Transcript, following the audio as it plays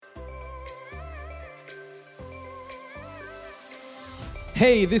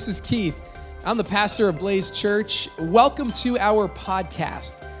Hey, this is Keith. I'm the pastor of Blaze Church. Welcome to our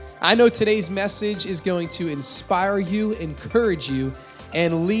podcast. I know today's message is going to inspire you, encourage you,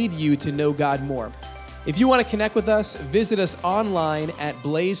 and lead you to know God more. If you want to connect with us, visit us online at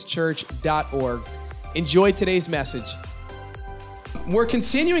blazechurch.org. Enjoy today's message. We're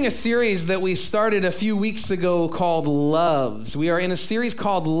continuing a series that we started a few weeks ago called Loves. We are in a series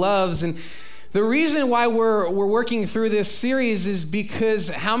called Loves, and the reason why we're working through this series is because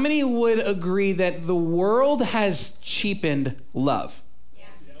how many would agree that the world has cheapened love? Yeah.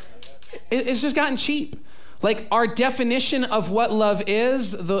 It's just gotten cheap. Like our definition of what love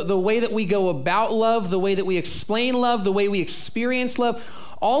is, the way that we go about love, the way that we explain love, the way we experience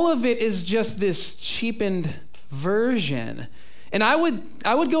love, all of it is just this cheapened version. And I would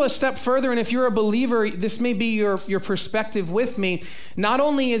go a step further, and if you're a believer, this may be your perspective with me. Not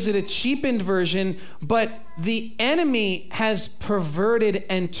only is it a cheapened version, but the enemy has perverted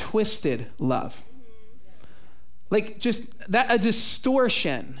and twisted love. Like just that, a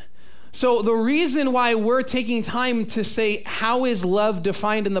distortion. So the reason why we're taking time to say, how is love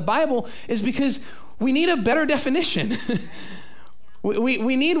defined in the Bible, is because we need a better definition.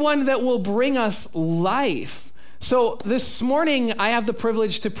 we need one that will bring us life. So this morning, I have the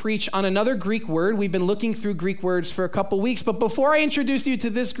privilege to preach on another Greek word. We've been looking through Greek words for a couple weeks, but before I introduce you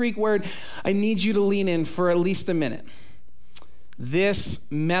to this Greek word, I need you to lean in for at least a minute. This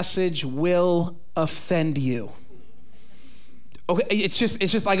message will offend you. Okay, it's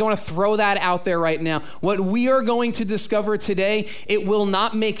just like I want to throw that out there right now. What we are going to discover today, it will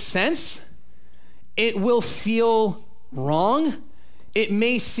not make sense. It will feel wrong. It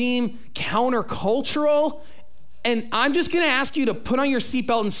may seem countercultural. And I'm just going to ask you to put on your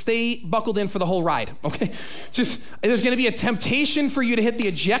seatbelt and stay buckled in for the whole ride, okay? There's going to be a temptation for you to hit the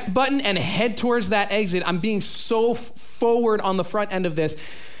eject button and head towards that exit. I'm being so forward on the front end of this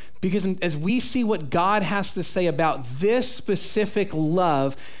because as we see what God has to say about this specific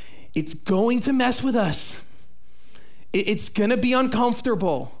love, it's going to mess with us. It's going to be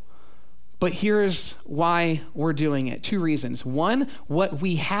uncomfortable. But here's why we're doing it. 2 reasons. 1, what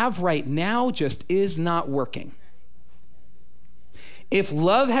we have right now just is not working. If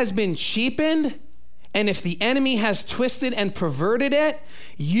love has been cheapened, and if the enemy has twisted and perverted it,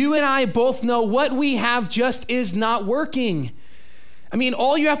 you and I both know what we have just is not working. I mean,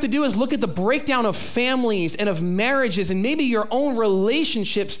 all you have to do is look at the breakdown of families and of marriages and maybe your own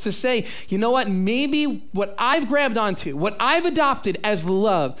relationships to say, you know what, maybe what I've grabbed onto, what I've adopted as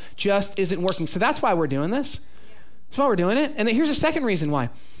love just isn't working. So that's why we're doing this. That's why we're doing it. And here's a second reason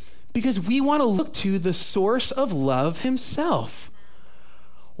why. Because we want to look to the source of love himself.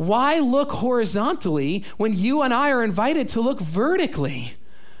 Why look horizontally when you and I are invited to look vertically?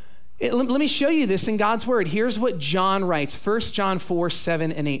 Let me show you this in God's word. Here's what John writes, 1 John 4,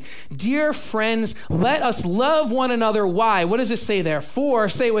 7 and 8. Dear friends, let us love one another. Why? What does it say there? For,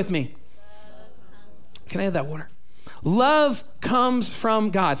 say it with me. Can I have that water? Love comes from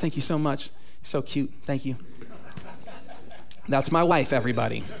God. Thank you so much. So cute. Thank you. That's my wife,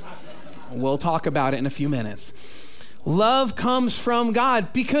 everybody. We'll talk about it in a few minutes. Love comes from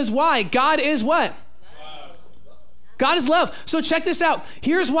God because why? God is what? God is love. So check this out.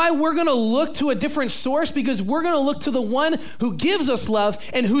 Here's why we're going to look to a different source, because we're going to look to the one who gives us love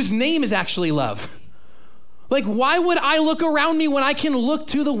and whose name is actually love. Like, why would I look around me when I can look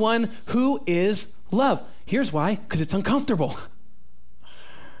to the one who is love? Here's why. Because it's uncomfortable.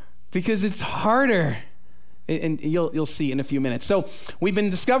 Because it's harder. And you'll see in a few minutes. So we've been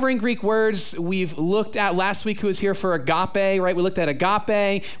discovering Greek words. We've looked at last week who was here for agape, right? We looked at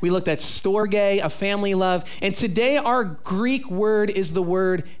agape. We looked at storge, a family love. And today our Greek word is the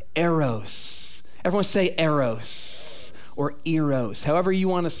word eros. Everyone say eros or eros. However you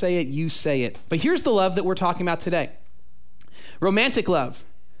want to say it, you say it. But here's the love that we're talking about today. Romantic love,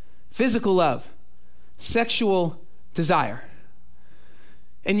 physical love, sexual desire.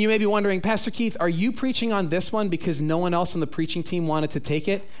 And you may be wondering, Pastor Keith, are you preaching on this one because no one else on the preaching team wanted to take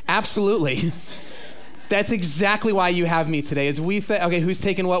it? Absolutely. That's exactly why you have me today. Okay, who's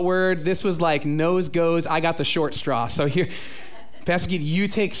taking what word? This was like nose goes, I got the short straw. So here, Pastor Keith, you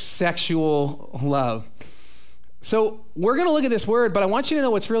take sexual love. So we're going to look at this word, but I want you to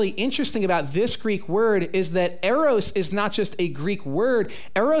know what's really interesting about this Greek word is that eros is not just a Greek word.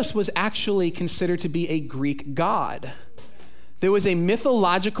 Eros was actually considered to be a Greek god. There was a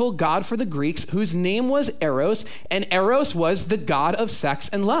mythological god for the Greeks whose name was Eros, and Eros was the god of sex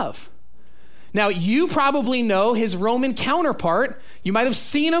and love. Now, you probably know his Roman counterpart. You might have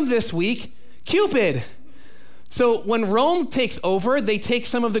seen him this week, Cupid. So when Rome takes over, they take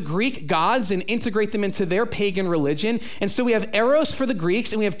some of the Greek gods and integrate them into their pagan religion. And so we have Eros for the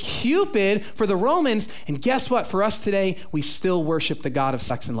Greeks and we have Cupid for the Romans. And guess what? For us today, we still worship the god of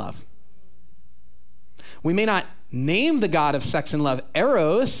sex and love. We may not name the god of sex and love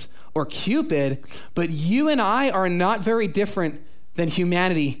Eros or Cupid, but you and I are not very different than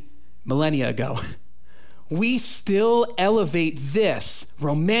humanity millennia ago. We still elevate this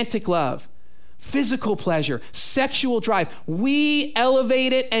romantic love, physical pleasure, sexual drive. We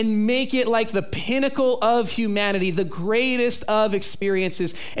elevate it and make it like the pinnacle of humanity, the greatest of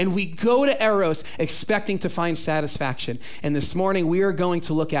experiences. And we go to Eros expecting to find satisfaction. And this morning we are going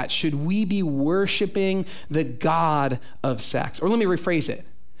to look at, should we be worshiping the god of sex? Or let me rephrase it.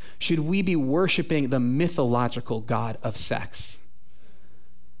 Should we be worshiping the mythological god of sex?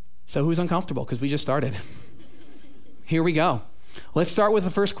 So who's uncomfortable? Because we just started. Here we go. Let's start with the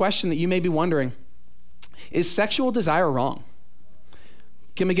first question that you may be wondering. Is sexual desire wrong?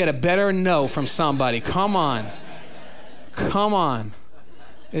 Can we get a better no from somebody? Come on. Come on.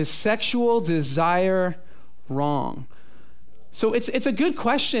 Is sexual desire wrong? So it's a good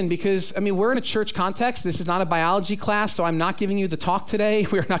question because, we're in a church context. This is not a biology class, so I'm not giving you the talk today.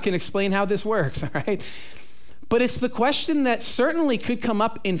 We're not going to explain how this works, all right? But it's the question that certainly could come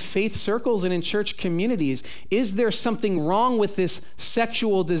up in faith circles and in church communities. Is there something wrong with this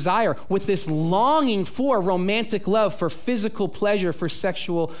sexual desire, with this longing for romantic love, for physical pleasure, for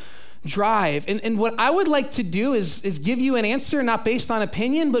sexual drive? And what I would like to do is give you an answer, not based on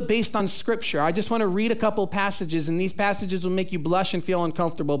opinion, but based on scripture. I just want to read a couple passages, and these passages will make you blush and feel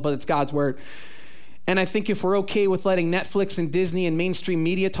uncomfortable, but it's God's word. And I think if we're okay with letting Netflix and Disney and mainstream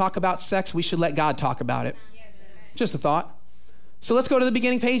media talk about sex, we should let God talk about it. Just a thought. So let's go to the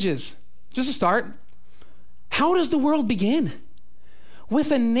beginning pages. Just to start. How does the world begin?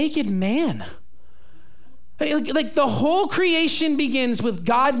 With a naked man. Like the whole creation begins with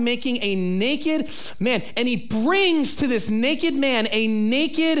God making a naked man. And he brings to this naked man a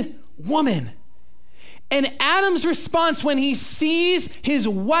naked woman. And Adam's response when he sees his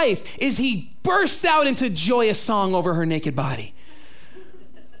wife is he bursts out into joyous song over her naked body.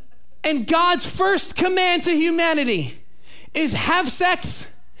 And God's first command to humanity is have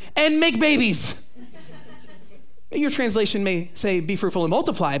sex and make babies. Your translation may say be fruitful and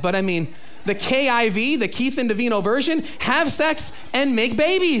multiply, but the KIV, the Keith and Davino version, have sex and make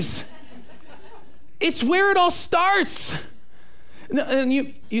babies. It's where it all starts. And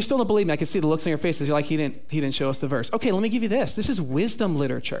you still don't believe me. I can see the looks on your faces. You're like, he didn't show us the verse. Okay, let me give you this. This is wisdom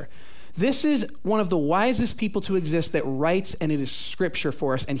literature. This is one of the wisest people to exist that writes, and it is scripture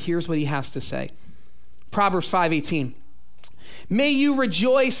for us. And here's what he has to say. Proverbs 5:18. May you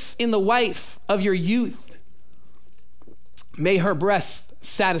rejoice in the wife of your youth. May her breasts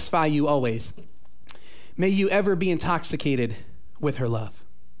satisfy you always. May you ever be intoxicated with her love.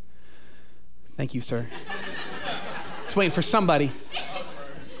 Thank you, sir. Just waiting for somebody.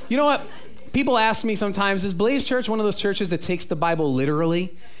 You know what? People ask me sometimes, is Blaze Church one of those churches that takes the Bible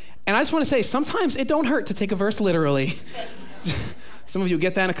literally? And I just want to say, sometimes it don't hurt to take a verse literally. Some of you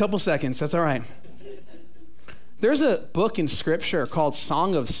get that in a couple seconds. That's all right. There's a book in scripture called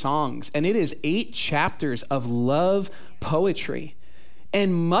Song of Songs, and it is 8 chapters of love poetry.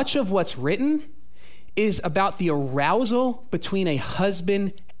 And much of what's written is about the arousal between a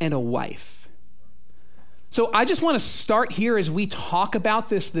husband and a wife. So I just want to start here as we talk about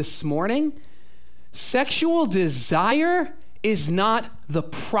this morning. Sexual desire is not the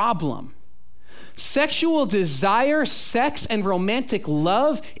problem. Sexual desire, sex, and romantic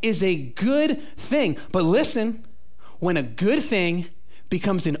love is a good thing. But listen, when a good thing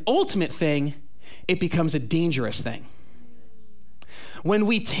becomes an ultimate thing, it becomes a dangerous thing. When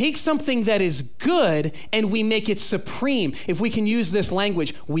we take something that is good and we make it supreme, if we can use this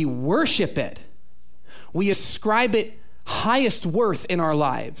language, we worship it. We ascribe it highest worth in our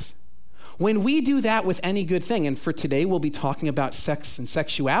lives. When we do that with any good thing, and for today we'll be talking about sex and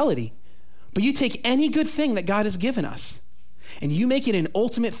sexuality, but you take any good thing that God has given us and you make it an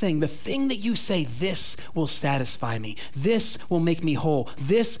ultimate thing, the thing that you say, this will satisfy me, this will make me whole,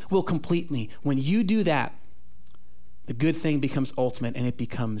 this will complete me. When you do that, the good thing becomes ultimate and it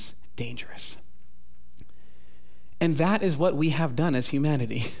becomes dangerous. And that is what we have done as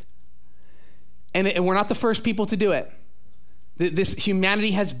humanity. And we're not the first people to do it. This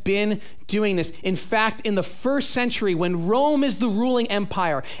humanity has been doing this. In fact, in the first century, when Rome is the ruling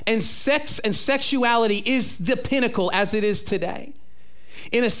empire and sex and sexuality is the pinnacle as it is today,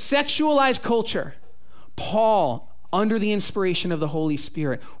 in a sexualized culture, Paul, under the inspiration of the Holy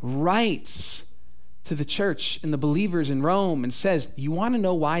Spirit, writes to the church and the believers in Rome and says, you want to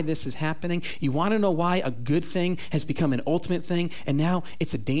know why this is happening? You want to know why a good thing has become an ultimate thing and now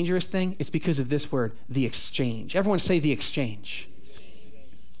it's a dangerous thing? It's because of this word, the exchange. Everyone say the exchange.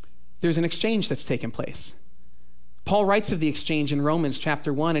 There's an exchange that's taken place. Paul writes of the exchange in Romans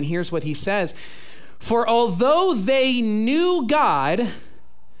chapter 1, and here's what he says. For although they knew God,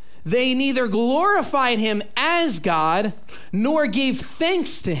 they neither glorified him as God nor gave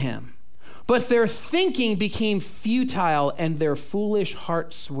thanks to him. But their thinking became futile and their foolish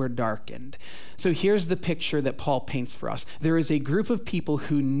hearts were darkened. So here's the picture that Paul paints for us. There is a group of people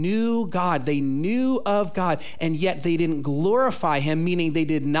who knew God. They knew of God, and yet they didn't glorify him, meaning they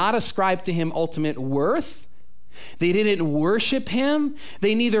did not ascribe to him ultimate worth. They didn't worship him.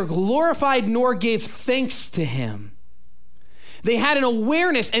 They neither glorified nor gave thanks to him. They had an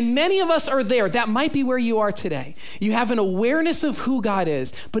awareness, and many of us are there. That might be where you are today. You have an awareness of who God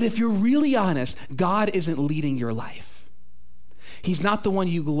is, but if you're really honest, God isn't leading your life. He's not the one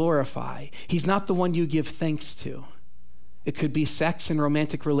you glorify. He's not the one you give thanks to. It could be sex and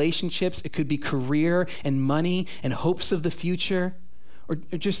romantic relationships. It could be career and money and hopes of the future, or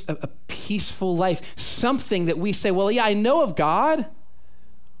just a peaceful life. Something that we say, well, yeah, I know of God,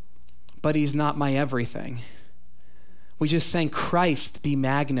 but he's not my everything. We just sang Christ be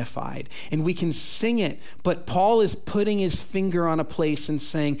magnified, and we can sing it, but Paul is putting his finger on a place and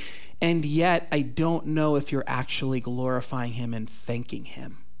saying, and yet I don't know if you're actually glorifying him and thanking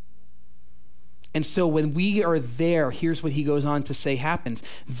him. And so when we are there, here's what he goes on to say happens.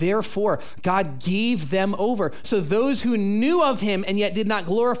 Therefore, God gave them over. So those who knew of him and yet did not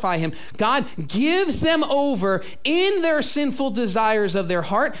glorify him, God gives them over in their sinful desires of their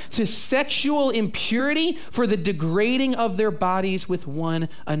heart to sexual impurity for the degrading of their bodies with one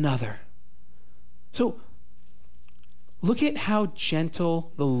another. So look at how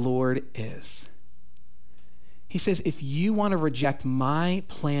gentle the Lord is. He says, if you want to reject my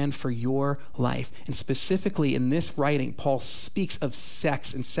plan for your life, and specifically in this writing, Paul speaks of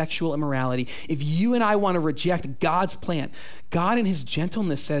sex and sexual immorality. If you and I want to reject God's plan, God in his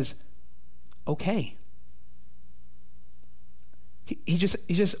gentleness says, okay. He's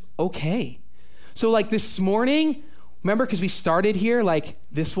just okay. So like this morning, remember, because we started here, like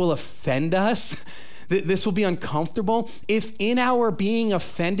this will offend us. This will be uncomfortable. If in our being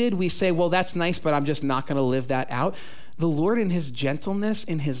offended, we say, well, that's nice, but I'm just not going to live that out. The Lord in his gentleness,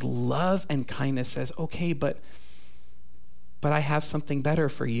 in his love and kindness says, okay, but I have something better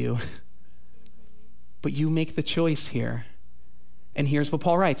for you. But you make the choice here. And here's what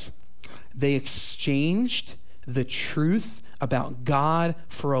Paul writes. They exchanged the truth about God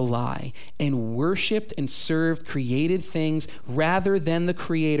for a lie and worshiped and served created things rather than the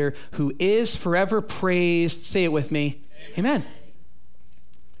Creator who is forever praised. Say it with me. Amen.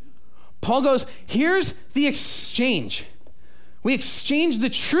 Paul goes, here's the exchange. We exchange the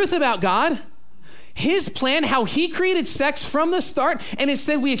truth about God, his plan, how he created sex from the start, and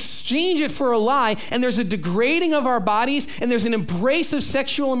instead we exchange it for a lie, and there's a degrading of our bodies, and there's an embrace of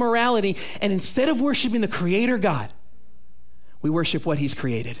sexual immorality, and instead of worshiping the Creator God, we worship what he's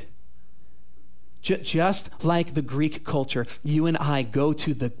created. Just like the Greek culture, you and I go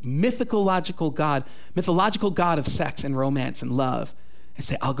to the mythological God of sex and romance and love and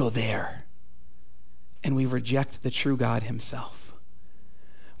say, I'll go there. And we reject the true God himself.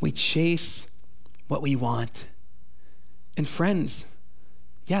 We chase what we want. And friends,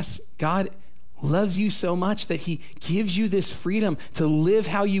 yes, God loves you so much that he gives you this freedom to live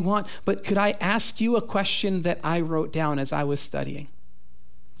how you want. But could I ask you a question that I wrote down as I was studying?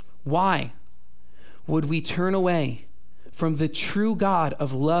 Why would we turn away from the true God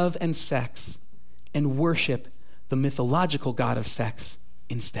of love and sex and worship the mythological God of sex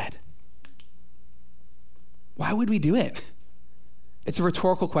instead? Why would we do it? It's a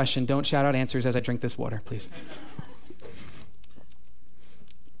rhetorical question. Don't shout out answers as I drink this water, please.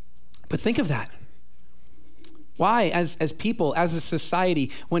 But think of that. Why, as people, as a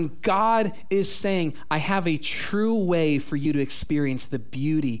society, when God is saying, I have a true way for you to experience the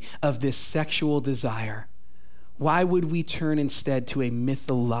beauty of this sexual desire, why would we turn instead to a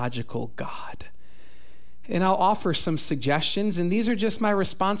mythological God? And I'll offer some suggestions, and these are just my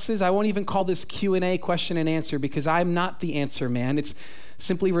responses. I won't even call this Q&A, question and answer, because I'm not the answer man. It's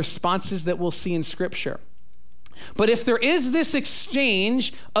simply responses that we'll see in Scripture. But if there is this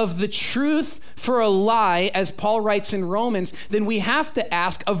exchange of the truth for a lie, as Paul writes in Romans, then we have to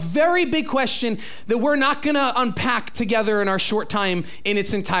ask a very big question that we're not going to unpack together in our short time in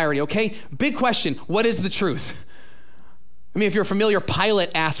its entirety, okay? Big question, what is the truth? I mean, if you're familiar,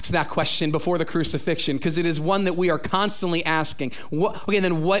 Pilate asks that question before the crucifixion because it is one that we are constantly asking.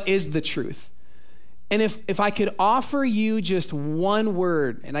 Then what is the truth? And if I could offer you just one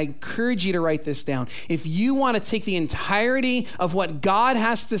word, and I encourage you to write this down, if you want to take the entirety of what God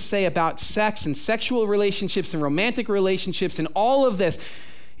has to say about sex and sexual relationships and romantic relationships and all of this,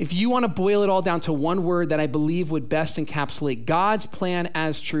 if you want to boil it all down to one word that I believe would best encapsulate God's plan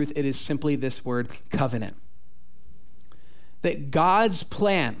as truth, it is simply this word, covenant. That God's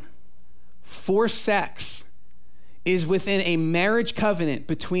plan for sex is within a marriage covenant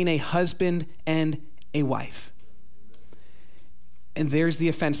between a husband and a wife. And there's the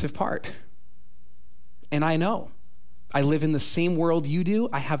offensive part. And I know. I live in the same world you do.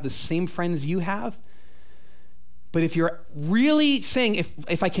 I have the same friends you have. But if you're really saying,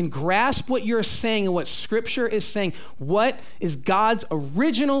 if I can grasp what you're saying and what Scripture is saying, what is God's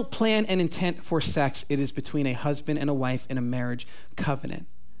original plan and intent for sex? It is between a husband and a wife in a marriage covenant.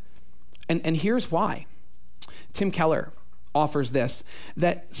 And here's why. Tim Keller offers this,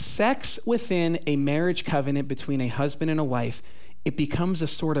 that sex within a marriage covenant between a husband and a wife, it becomes a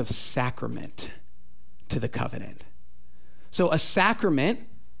sort of sacrament to the covenant. So a sacrament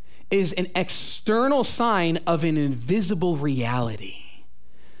is an external sign of an invisible reality.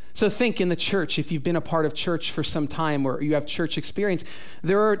 So think in the church, if you've been a part of church for some time or you have church experience,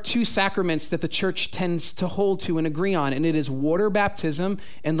 there are two sacraments that the church tends to hold to and agree on, and it is water baptism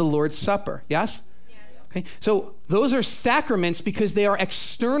and the Lord's Supper. Yes? Okay. So those are sacraments because they are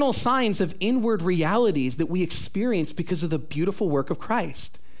external signs of inward realities that we experience because of the beautiful work of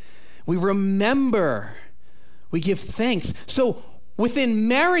Christ. We remember, we give thanks. So within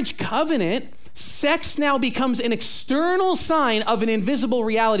marriage covenant, sex now becomes an external sign of an invisible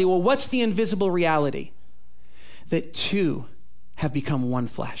reality. Well, what's the invisible reality? That two have become one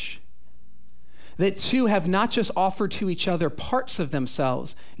flesh. That two have not just offered to each other parts of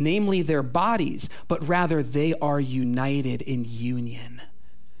themselves, namely their bodies, but rather they are united in union.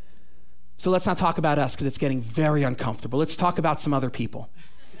 So let's not talk about us because it's getting very uncomfortable. Let's talk about some other people.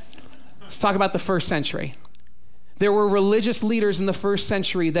 Let's talk about the first century. There were religious leaders in the first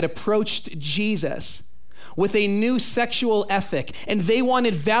century that approached Jesus with a new sexual ethic, and they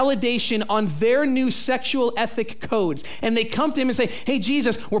wanted validation on their new sexual ethic codes. And they come to him and say, hey,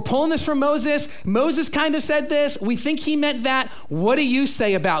 Jesus, we're pulling this from Moses. Moses kind of said this. We think he meant that. What do you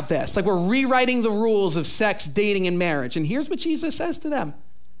say about this? Like, we're rewriting the rules of sex, dating, and marriage. And here's what Jesus says to them.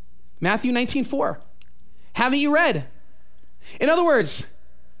 Matthew 19:4. Haven't you read? In other words,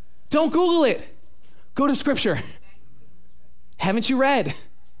 don't Google it. Go to Scripture. Haven't you read?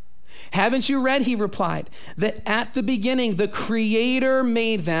 Haven't you read, he replied, that at the beginning the Creator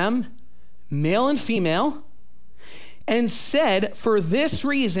made them, male and female, and said, for this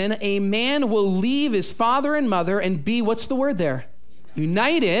reason, a man will leave his father and mother and be, what's the word there?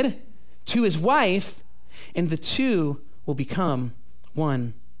 United to his wife, and the two will become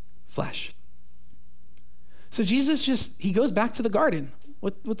one flesh. So Jesus he goes back to the garden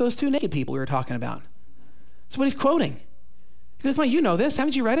with those two naked people we were talking about. That's what he's quoting. He goes, well, you know this.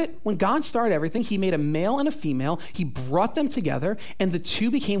 Haven't you read it? When God started everything, he made a male and a female. He brought them together, and the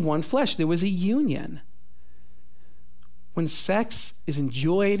two became one flesh. There was a union. When sex is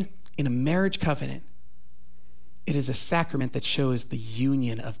enjoyed in a marriage covenant, it is a sacrament that shows the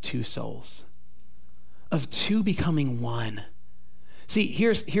union of two souls, of two becoming one. See,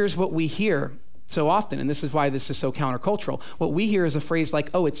 here's what we hear so often, and this is why this is so countercultural. What we hear is a phrase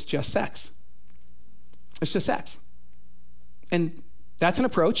like, oh, it's just sex. It's just sex. And that's an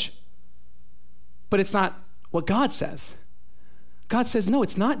approach, but it's not what God says. God says, no,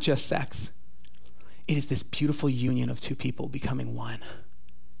 it's not just sex. It is this beautiful union of two people becoming one.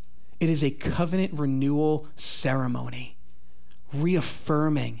 It is a covenant renewal ceremony,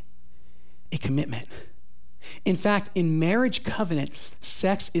 reaffirming a commitment. In fact, in marriage covenant,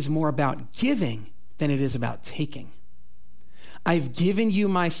 sex is more about giving than it is about taking. I've given you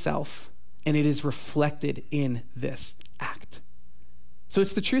myself, and it is reflected in this act. So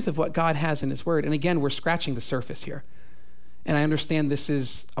it's the truth of what God has in his word. And again, we're scratching the surface here. And I understand this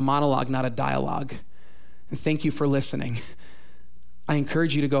is a monologue, not a dialogue. And thank you for listening. I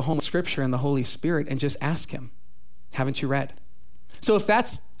encourage you to go home with Scripture and the Holy Spirit and just ask him, haven't you read? So if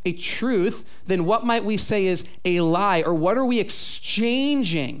that's a truth, then what might we say is a lie? Or what are we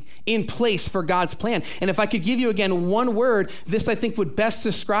exchanging in place for God's plan? And if I could give you again one word, this I think would best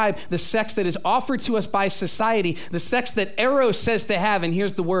describe the sex that is offered to us by society, the sex that Eros says to have, and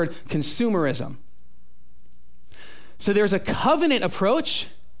here's the word, consumerism. So there's a covenant approach,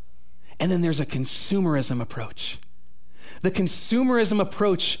 and then there's a consumerism approach. The consumerism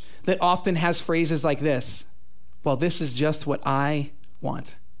approach that often has phrases like this, well, this is just what I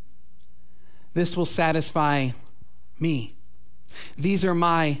want. This will satisfy me. These are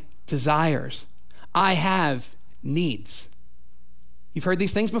my desires. I have needs. You've heard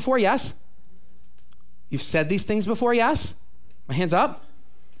these things before, yes? You've said these things before, yes? My hands up.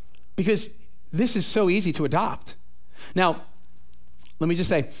 Because this is so easy to adopt. Now, let me just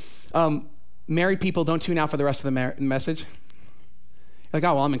say, married people, don't tune out for the rest of the message. Like,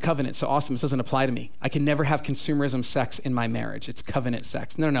 oh, well, I'm in covenant, so awesome, this doesn't apply to me. I can never have consumerism sex in my marriage. It's covenant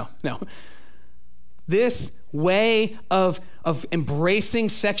sex. No. This way of embracing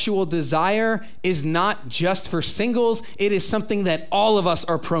sexual desire is not just for singles. It is something that all of us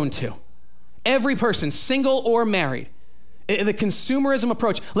are prone to. Every person, single or married. The consumerism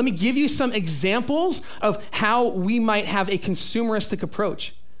approach. Let me give you some examples of how we might have a consumeristic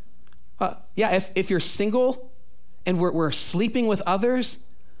approach. If you're single and we're sleeping with others,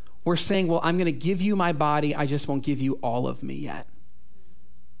 we're saying, well, I'm going to give you my body. I just won't give you all of me yet.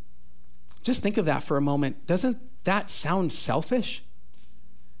 Just think of that for a moment. Doesn't that sound selfish?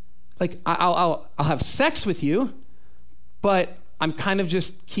 Like, I'll have sex with you, but I'm kind of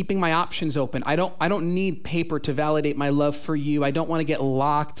just keeping my options open. I don't need paper to validate my love for you. I don't want to get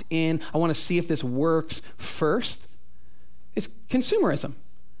locked in. I want to see if this works first. It's consumerism.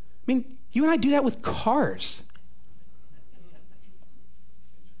 I mean, you and I do that with cars.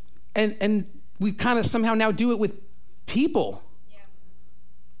 And we kind of somehow now do it with people. Yeah.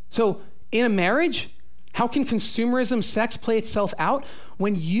 So in a marriage, how can consumerism sex play itself out?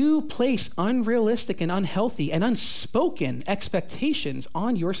 When you place unrealistic and unhealthy and unspoken expectations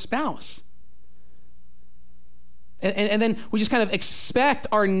on your spouse. And then we just kind of expect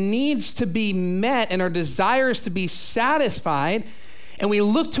our needs to be met and our desires to be satisfied. And we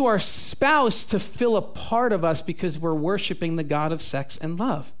look to our spouse to fill a part of us because we're worshiping the God of sex and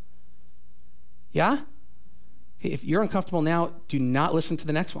love. Yeah? If you're uncomfortable now, do not listen to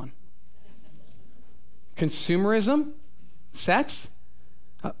the next one. Consumerism, sex,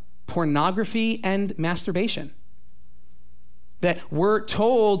 pornography, and masturbation. That we're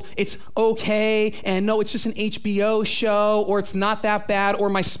told it's okay, and no, it's just an HBO show, or it's not that bad, or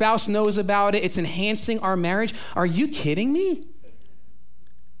my spouse knows about it, it's enhancing our marriage. Are you kidding me?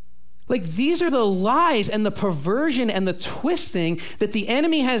 Like, these are the lies and the perversion and the twisting that the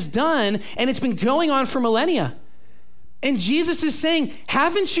enemy has done, and it's been going on for millennia. And Jesus is saying,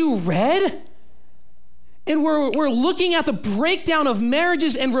 haven't you read? And we're looking at the breakdown of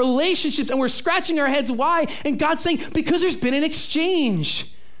marriages and relationships, and we're scratching our heads why. And God's saying, because there's been an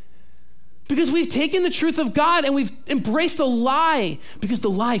exchange. Because we've taken the truth of God and we've embraced a lie, because the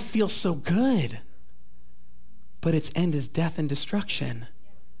lie feels so good. But its end is death and destruction.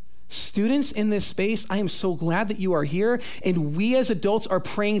 Students in this space, I am so glad that you are here, and we as adults are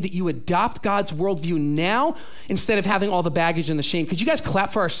praying that you adopt God's worldview now instead of having all the baggage and the shame. Could you guys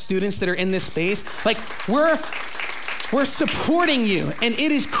clap for our students that are in this space? Like, we're supporting you, and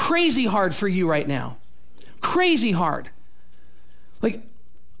it is crazy hard for you right now. Crazy hard. Like,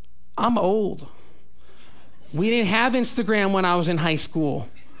 I'm old. We didn't have Instagram when I was in high school.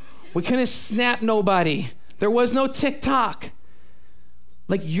 We couldn't snap nobody. There was no TikTok.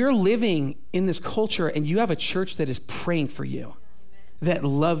 Like, you're living in this culture and you have a church that is praying for you, that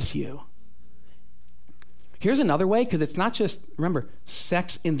loves you. Here's another way, because it's not just, remember,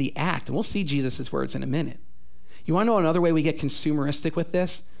 sex in the act. And we'll see Jesus' words in a minute. You want to know another way we get consumeristic with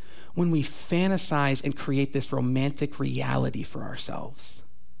this? When we fantasize and create this romantic reality for ourselves.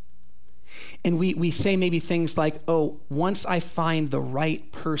 And we say maybe things like, oh, once I find the right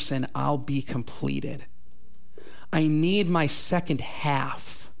person, I'll be completed. I need my second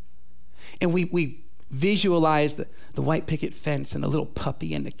half. And we visualize the white picket fence and the little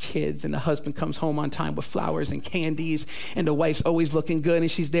puppy and the kids, and the husband comes home on time with flowers and candies, and the wife's always looking good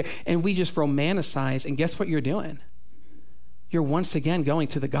and she's there. And we just romanticize, and guess what you're doing? You're once again going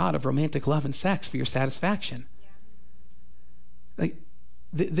to the God of romantic love and sex for your satisfaction. Yeah. Like,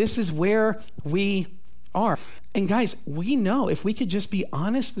 this is where we are. And guys, we know, if we could just be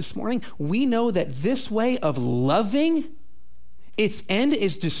honest this morning, we know that this way of loving, its end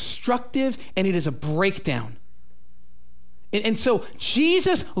is destructive and it is a breakdown. And so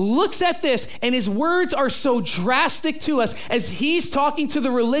Jesus looks at this, and his words are so drastic to us as he's talking to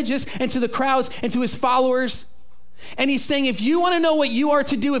the religious and to the crowds and to his followers. And he's saying, if you want to know what you are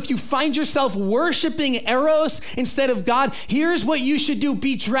to do, if you find yourself worshiping Eros instead of God, here's what you should do.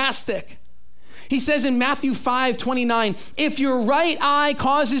 Be drastic. He says in Matthew 5:29, if your right eye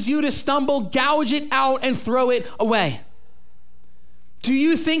causes you to stumble, gouge it out and throw it away. Do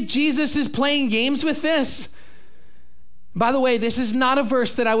you think Jesus is playing games with this? By the way, this is not a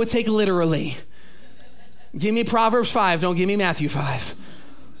verse that I would take literally. Give me Proverbs 5, don't give me Matthew 5.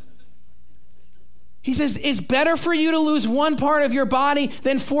 He says, it's better for you to lose one part of your body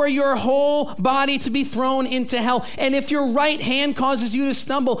than for your whole body to be thrown into hell. And if your right hand causes you to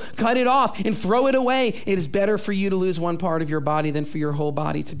stumble, cut it off and throw it away. It is better for you to lose one part of your body than for your whole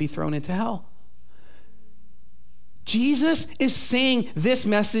body to be thrown into hell. Jesus is saying this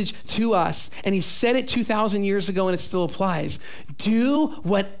message to us, and he said it 2,000 years ago, and it still applies. Do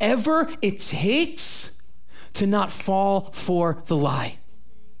whatever it takes to not fall for the lie.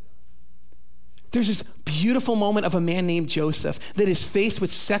 There's this beautiful moment of a man named Joseph that is faced with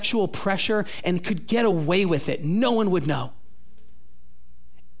sexual pressure and could get away with it. No one would know.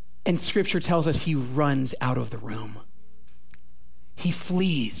 And scripture tells us he runs out of the room. He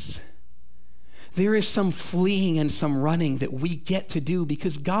flees. There is some fleeing and some running that we get to do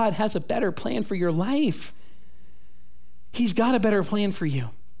because God has a better plan for your life. He's got a better plan for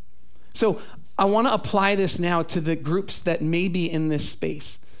you. So I want to apply this now to the groups that may be in this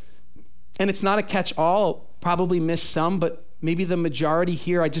space. And it's not a catch-all. I'll probably miss some, but maybe the majority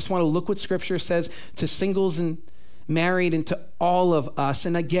here. I just want to look what scripture says to singles and married and to all of us.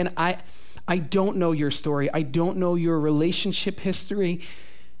 And again, I don't know your story. I don't know your relationship history.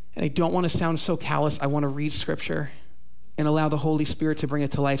 And I don't want to sound so callous. I want to read scripture and allow the Holy Spirit to bring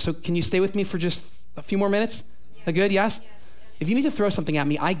it to life. So can you stay with me for just a few more minutes? Yeah. Good, yes? Yeah. If you need to throw something at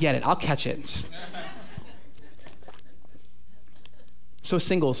me, I get it. I'll catch it. So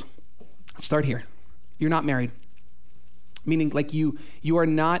singles. Start here. You're not married, meaning like you are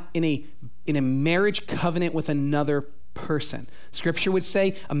not in a marriage covenant with another person. Scripture would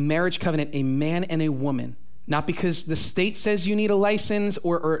say a marriage covenant, a man and a woman, not because the state says you need a license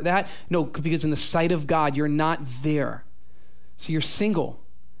or that. No, because in the sight of God, you're not there. So you're single.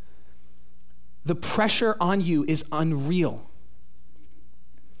 The pressure on you is unreal.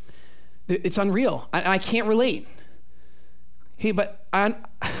 It's unreal. I can't relate. Hey, but I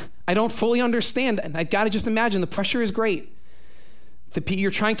don't fully understand. And I got to just imagine the pressure is great.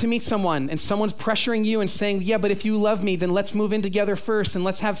 You're trying to meet someone and someone's pressuring you and saying, yeah, but if you love me, then let's move in together first and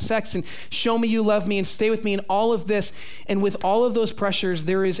let's have sex and show me you love me and stay with me and all of this. And with all of those pressures,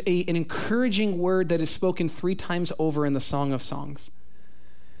 there is an encouraging word that is spoken 3 times over in the Song of Songs.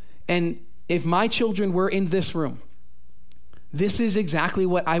 And if my children were in this room, this is exactly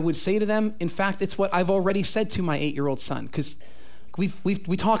what I would say to them. In fact, it's what I've already said to my 8-year-old son, because we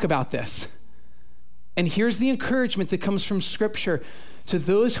talk about this. And here's the encouragement that comes from scripture to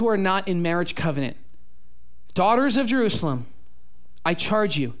those who are not in marriage covenant. Daughters of Jerusalem, I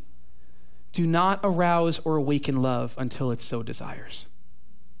charge you, do not arouse or awaken love until it so desires.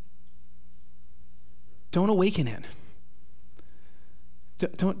 Don't awaken it.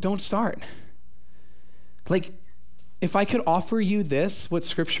 Don't start. Like, if I could offer you this, what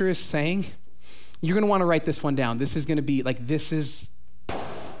scripture is saying, you're going to want to write this one down. This is going to be like, this is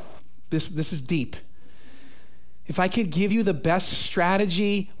deep. If I could give you the best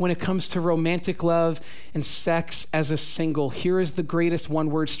strategy when it comes to romantic love and sex as a single, here is the greatest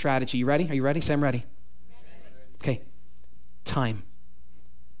one-word strategy. You ready? Are you ready? Say, I'm ready. Okay. Time.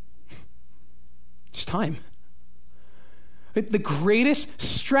 Just time. The greatest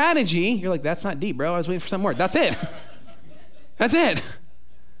strategy, you're like, that's not deep, bro. I was waiting for some more. That's it. That's it.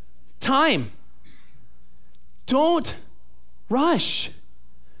 Time. Don't rush.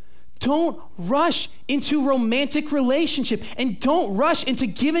 Don't rush into romantic relationship, and don't rush into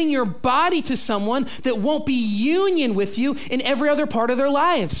giving your body to someone that won't be union with you in every other part of their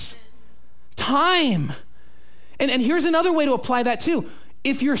lives. Time. And here's another way to apply that too.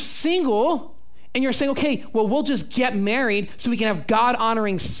 If you're single and you're saying, okay, well, we'll just get married so we can have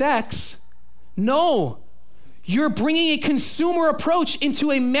God-honoring sex. No. You're bringing a consumer approach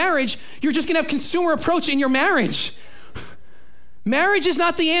into a marriage. You're just going to have consumer approach in your marriage. Marriage is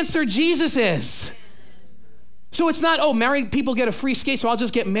not the answer. Jesus is. So it's not, oh, married people get a free skate, so I'll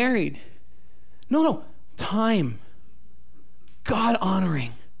just get married. No. Time. God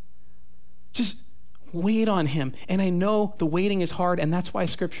honoring. Just wait on him. And I know the waiting is hard, and that's why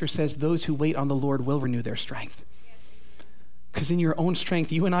scripture says those who wait on the Lord will renew their strength. Because in your own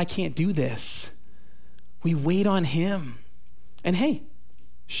strength, you and I can't do this. We wait on him. And hey,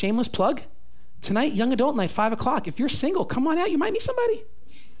 shameless plug. Tonight, young adult night, 5:00. If you're single, come on out. You might meet somebody.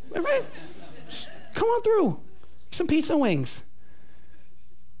 All right? Come on through. Some pizza and wings.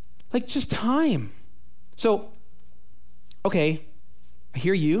 Like, just time. So, okay, I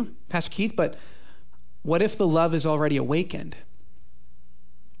hear you, Pastor Keith, but what if the love is already awakened?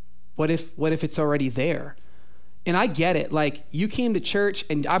 What if it's already there? And I get it. Like, you came to church,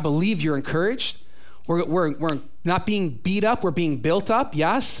 and I believe you're encouraged. We're not being beat up. We're being built up,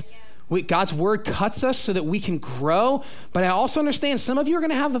 yes? God's word cuts us so that we can grow. But I also understand some of you are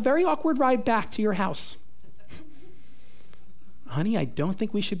going to have a very awkward ride back to your house. Honey, I don't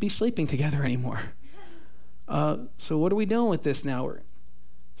think we should be sleeping together anymore. So what are we doing with this now?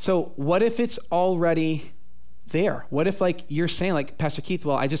 So what if it's already there? What if you're saying Pastor Keith,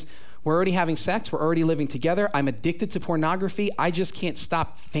 well, we're already having sex. We're already living together. I'm addicted to pornography. I just can't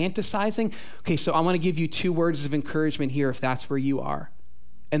stop fantasizing. Okay, so I want to give you 2 words of encouragement here if that's where you are.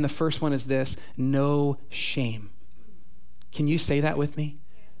 And the first one is this: no shame. Can you say that with me?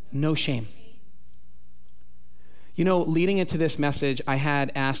 No shame. You know, leading into this message, I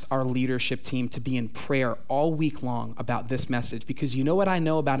had asked our leadership team to be in prayer all week long about this message, because you know what I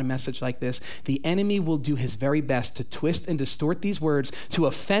know about a message like this? The enemy will do his very best to twist and distort these words to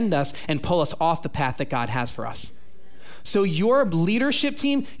offend us and pull us off the path that God has for us. So your leadership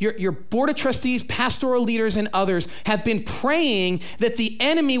team, your board of trustees, pastoral leaders, and others have been praying that the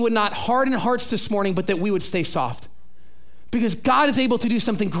enemy would not harden hearts this morning, but that we would stay soft. Because God is able to do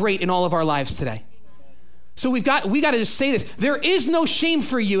something great in all of our lives today. So we got to just say this. There is no shame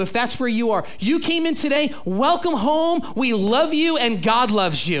for you if that's where you are. You came in today, welcome home. We love you and God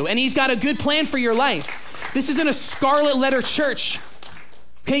loves you. And he's got a good plan for your life. This isn't a scarlet letter church.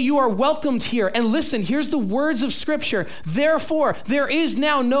 Okay, you are welcomed here. And listen, here's the words of Scripture. Therefore, there is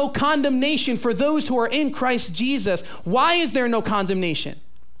now no condemnation for those who are in Christ Jesus. Why is there no condemnation?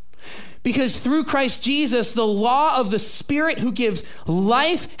 Because through Christ Jesus, the law of the Spirit who gives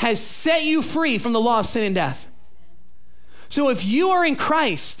life has set you free from the law of sin and death. So if you are in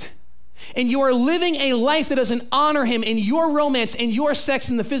Christ and you are living a life that doesn't honor him in your romance, in your sex,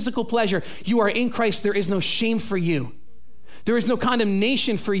 and the physical pleasure, you are in Christ. There is no shame for you. There is no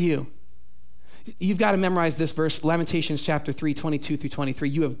condemnation for you. You've got to memorize this verse, Lamentations chapter 3, 22 through 23.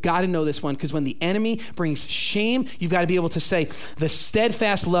 You have got to know this one, because when the enemy brings shame, you've got to be able to say, the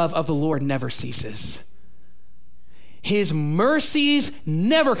steadfast love of the Lord never ceases. His mercies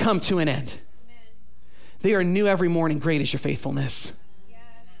never come to an end. Amen. They are new every morning. Great is your faithfulness. Yes.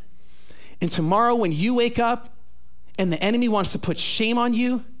 And tomorrow when you wake up and the enemy wants to put shame on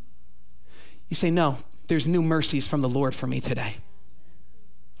you, you say, no, there's new mercies from the Lord for me today.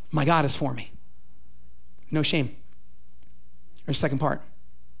 My God is for me. No shame. There's the second part.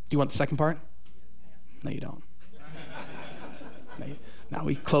 Do you want the second part? No, you don't. Now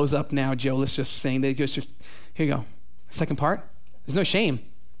we close up now, Joe. Let's just sing. Here you go. Second part. There's no shame.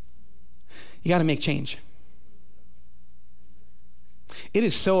 You got to make change. It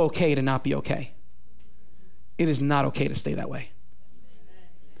is so okay to not be okay. It is not okay to stay that way.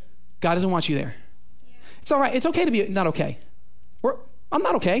 God doesn't want you there. It's all right. It's okay to be not okay. I'm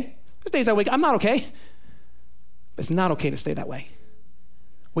not okay. There's days I wake up, I'm not okay. It's not okay to stay that way.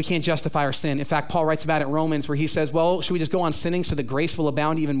 We can't justify our sin. In fact, Paul writes about it in Romans where he says, well, should we just go on sinning so that grace will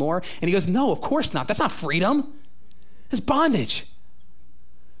abound even more? And he goes, no, of course not. That's not freedom. It's bondage.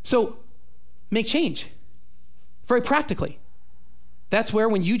 So make change very practically. That's where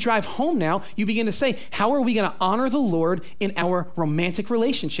when you drive home now, you begin to say, how are we going to honor the Lord in our romantic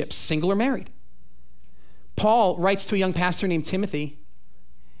relationships, single or married? Paul writes to a young pastor named Timothy,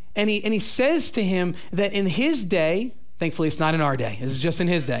 and he says to him that in his day, thankfully it's not in our day, this is just in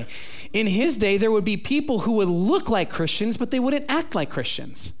his day. In his day, there would be people who would look like Christians, but they wouldn't act like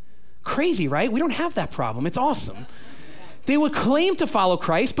Christians. Crazy, right? We don't have that problem. It's awesome. They would claim to follow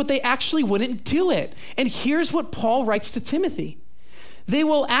Christ, but they actually wouldn't do it. And here's what Paul writes to Timothy. They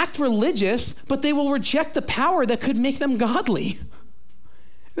will act religious, but they will reject the power that could make them godly.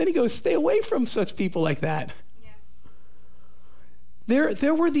 Then he goes, stay away from such people like that.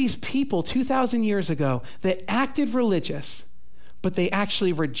 There were these people 2,000 years ago that acted religious, but they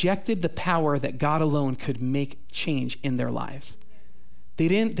actually rejected the power that God alone could make change in their lives. They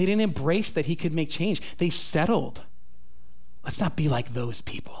didn't embrace that he could make change. They settled. Let's not be like those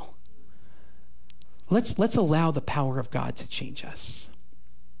people. Let's allow the power of God to change us.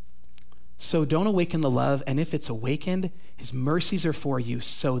 So don't awaken the love, and if it's awakened, his mercies are for you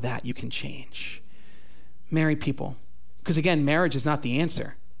so that you can change. Married people, because again, marriage is not the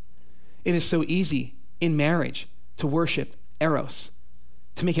answer. It is so easy in marriage to worship eros,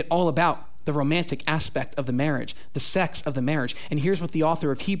 to make it all about the romantic aspect of the marriage, the sex of the marriage. And here's what the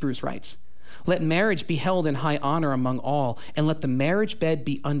author of Hebrews writes. Let marriage be held in high honor among all, and let the marriage bed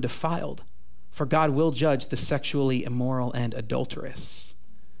be undefiled, for God will judge the sexually immoral and adulterous.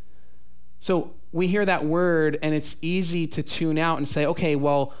 So we hear that word and it's easy to tune out and say, okay,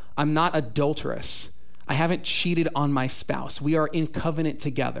 well, I'm not adulterous. I haven't cheated on my spouse. We are in covenant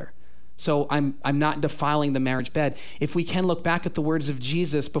together. So I'm not defiling the marriage bed. If we can look back at the words of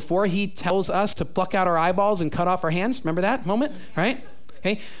Jesus before he tells us to pluck out our eyeballs and cut off our hands, remember that moment, right?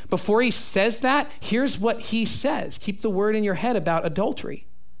 Okay? Before he says that, here's what he says. Keep the word in your head about adultery.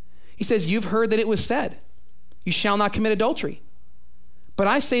 He says, you've heard that it was said, you shall not commit adultery. But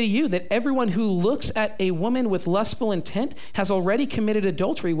I say to you that everyone who looks at a woman with lustful intent has already committed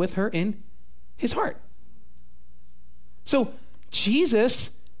adultery with her in his heart. So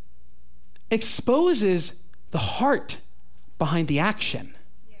Jesus exposes the heart behind the action,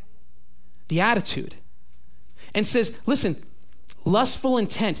 the attitude, and says, listen, lustful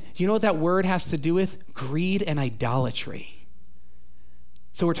intent, do you know what that word has to do with? Greed and idolatry.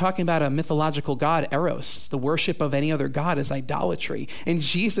 So we're talking about a mythological god, Eros. The worship of any other god is idolatry. And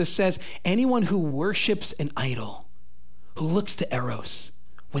Jesus says, anyone who worships an idol, who looks to Eros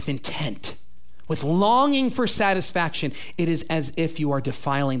with intent, with longing for satisfaction, it is as if you are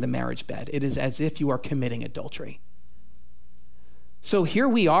defiling the marriage bed. It is as if you are committing adultery. So here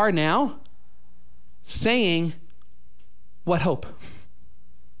we are now saying, what hope?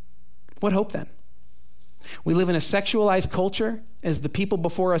 What hope then? We live in a sexualized culture as the people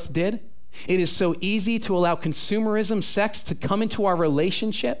before us did. It is so easy to allow consumerism, sex to come into our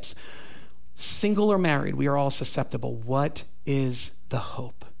relationships. Single or married, we are all susceptible. What is the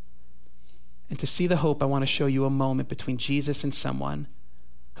hope? And to see the hope, I want to show you a moment between Jesus and someone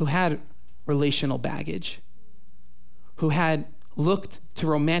who had relational baggage, who had looked to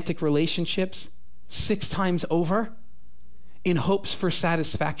romantic relationships 6 times over in hopes for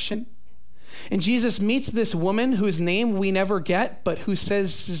satisfaction. And Jesus meets this woman whose name we never get, but who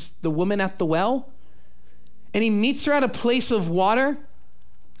says is the woman at the well. And he meets her at a place of water,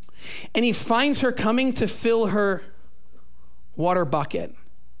 and he finds her coming to fill her water bucket.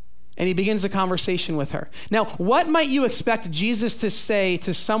 And he begins a conversation with her. Now, what might you expect Jesus to say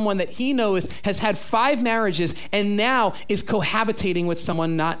to someone that he knows has had 5 marriages and now is cohabitating with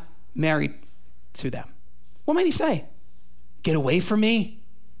someone not married to them? What might he say? Get away from me.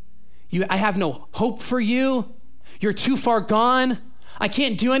 I have no hope for you. You're too far gone. I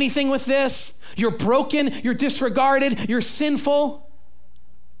can't do anything with this. You're broken. You're disregarded. You're sinful.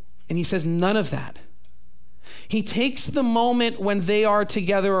 And he says none of that. He takes the moment when they are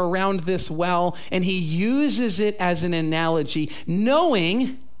together around this well and he uses it as an analogy,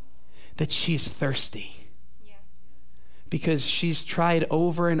 knowing that she's thirsty. Yes. Because she's tried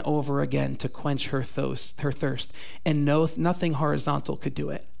over and over again to quench her thirst, and nothing horizontal could do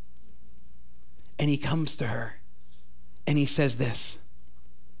it. And he comes to her and he says this,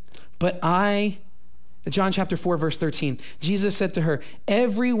 John chapter 4, verse 13, Jesus said to her,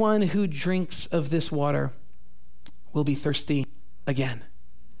 everyone who drinks of this water will be thirsty again.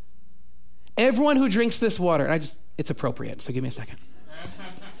 Everyone who drinks this water, it's appropriate, so give me a second.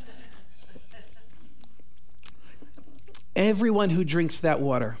 Everyone who drinks that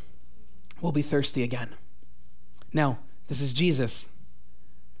water will be thirsty again. Now, this is Jesus.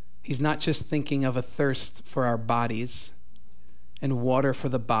 He's not just thinking of a thirst for our bodies and water for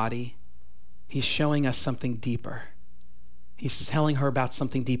the body. He's showing us something deeper. He's telling her about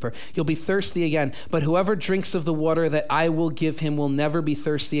something deeper. You'll be thirsty again, but whoever drinks of the water that I will give him will never be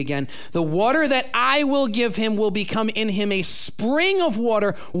thirsty again. The water that I will give him will become in him a spring of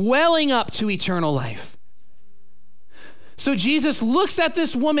water welling up to eternal life. So Jesus looks at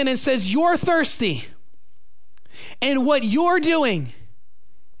this woman and says, you're thirsty, and what you're doing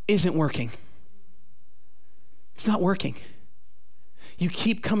isn't working. It's not working. You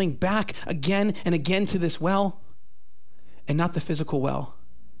keep coming back again and again to this well, and not the physical well,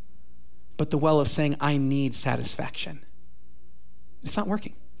 but the well of saying, I need satisfaction. It's not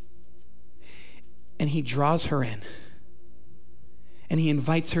working. And he draws her in, and he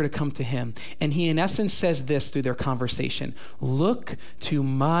invites her to come to him. And he, in essence, says this through their conversation: look to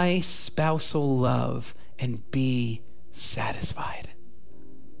my spousal love and be satisfied.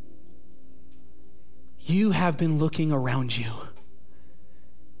 You have been looking around you.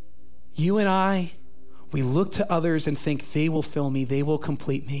 You and I, we look to others and think they will fill me, they will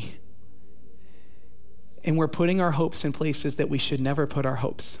complete me. And we're putting our hopes in places that we should never put our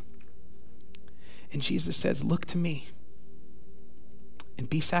hopes. And Jesus says, look to me and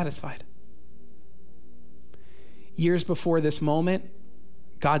be satisfied. Years before this moment,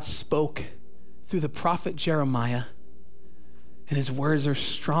 God spoke through the prophet Jeremiah, and his words are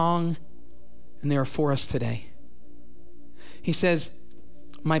strong and they are for us today. He says,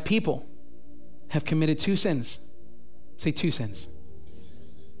 my people have committed 2 sins. Say 2 sins.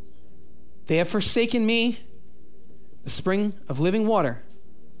 They have forsaken me, the spring of living water,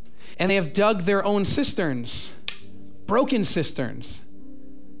 and they have dug their own cisterns, broken cisterns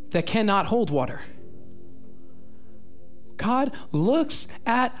that cannot hold water. God looks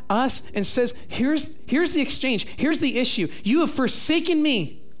at us and says, here's the exchange. Here's the issue. You have forsaken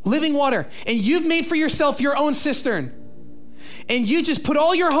me, living water, and you've made for yourself your own cistern. And you just put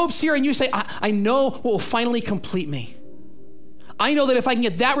all your hopes here and you say, I know what will finally complete me. I know that if I can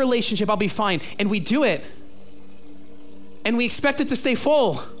get that relationship, I'll be fine. And we do it. And we expect it to stay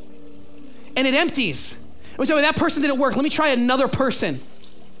full. And it empties. And we say, well, that person didn't work. Let me try another person.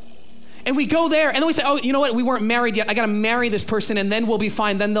 And we go there, and then we say, oh, you know what? We weren't married yet. I got to marry this person, and then we'll be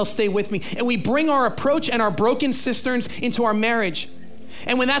fine. Then they'll stay with me. And we bring our approach and our broken cisterns into our marriage.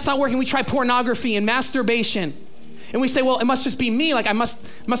 And when that's not working, we try pornography and masturbation. And we say, well, it must just be me. Like, I must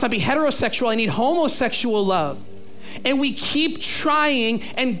not be heterosexual. I need homosexual love. And we keep trying,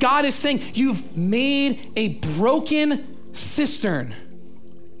 and God is saying, you've made a broken cistern.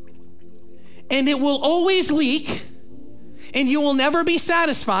 And it will always leak, and you will never be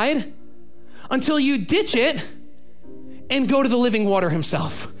satisfied until you ditch it and go to the living water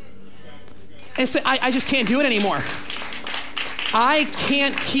himself. And say, I just can't do it anymore. I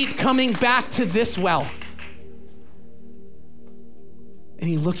can't keep coming back to this well. And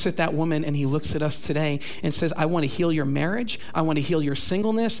he looks at that woman and he looks at us today and says, I want to heal your marriage. I want to heal your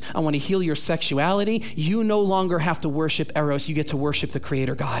singleness. I want to heal your sexuality. You no longer have to worship Eros. You get to worship the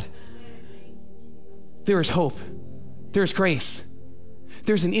Creator God. There is hope. There's grace.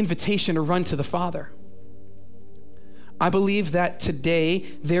 There's an invitation to run to the Father. I believe that today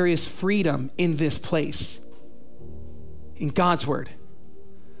there is freedom in this place, in God's word.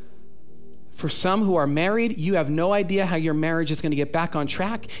 For some who are married, you have no idea how your marriage is going to get back on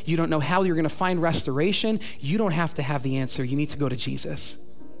track. You don't know how you're going to find restoration. You don't have to have the answer. You need to go to Jesus.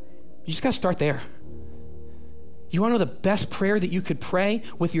 You just got to start there. You want to know the best prayer that you could pray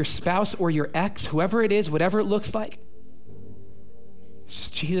with your spouse or your ex, whoever it is, whatever it looks like? It's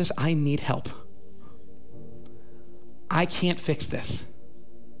just, Jesus, I need help. I can't fix this.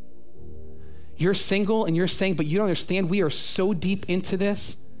 You're single and you're saying, but you don't understand, we are so deep into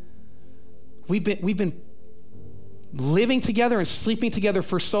this. We've been living together and sleeping together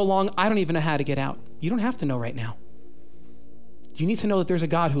for so long, I don't even know how to get out. You don't have to know right now. You need to know that there's a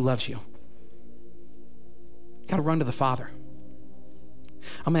God who loves you. You got to run to the Father.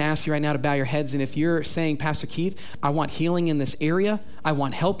 I'm going to ask you right now to bow your heads, and if you're saying, Pastor Keith, I want healing in this area, I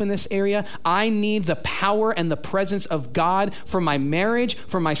want help in this area, I need the power and the presence of God for my marriage,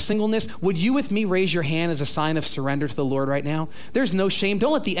 for my singleness, would you with me raise your hand as a sign of surrender to the Lord right now? There's no shame.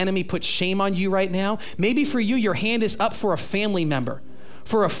 Don't let the enemy put shame on you right now. Maybe for you, your hand is up for a family member,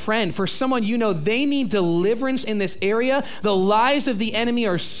 for a friend, for someone you know they need deliverance in this area. The lies of the enemy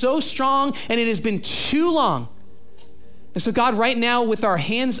are so strong, and it has been too long. And so God, right now with our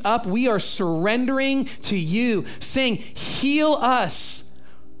hands up, we are surrendering to you, saying, heal us.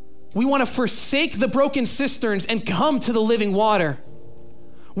 We want to forsake the broken cisterns and come to the living water.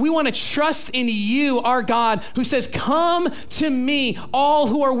 We want to trust in you, our God, who says, come to me, all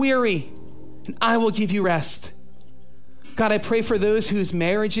who are weary, and I will give you rest. God, I pray for those whose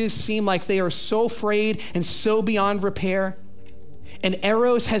marriages seem like they are so frayed and so beyond repair. And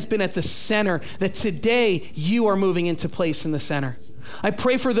Eros has been at the center, that today you are moving into place in the center. I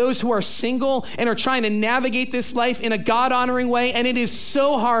pray for those who are single and are trying to navigate this life in a God-honoring way, and it is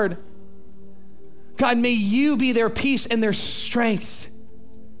so hard. God, may you be their peace and their strength.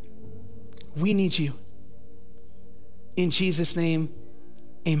 We need you. In Jesus' name,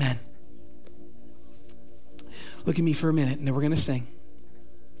 amen. Look at me for a minute, and then we're going to sing.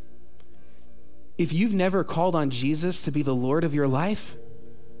 If you've never called on Jesus to be the Lord of your life,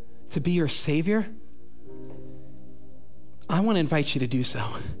 to be your Savior, I want to invite you to do so.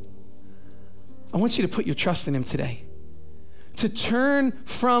 I want you to put your trust in him today. To turn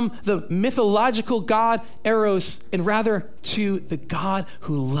from the mythological God, Eros, and rather to the God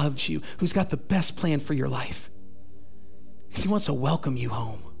who loves you, who's got the best plan for your life. Because he wants to welcome you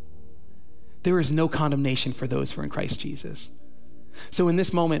home. There is no condemnation for those who are in Christ Jesus. So in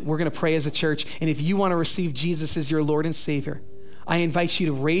this moment, we're going to pray as a church. And if you want to receive Jesus as your Lord and Savior, I invite you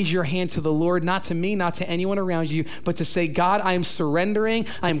to raise your hand to the Lord, not to me, not to anyone around you, but to say, God, I am surrendering.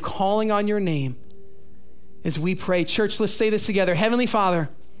 I am calling on your name. As we pray, church, let's say this together. Heavenly Father,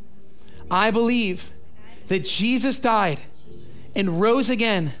 I believe that Jesus died and rose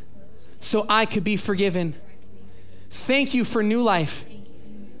again so I could be forgiven. Thank you for new life.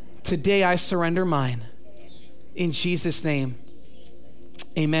 Today I surrender mine. In Jesus' name.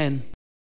 Amen.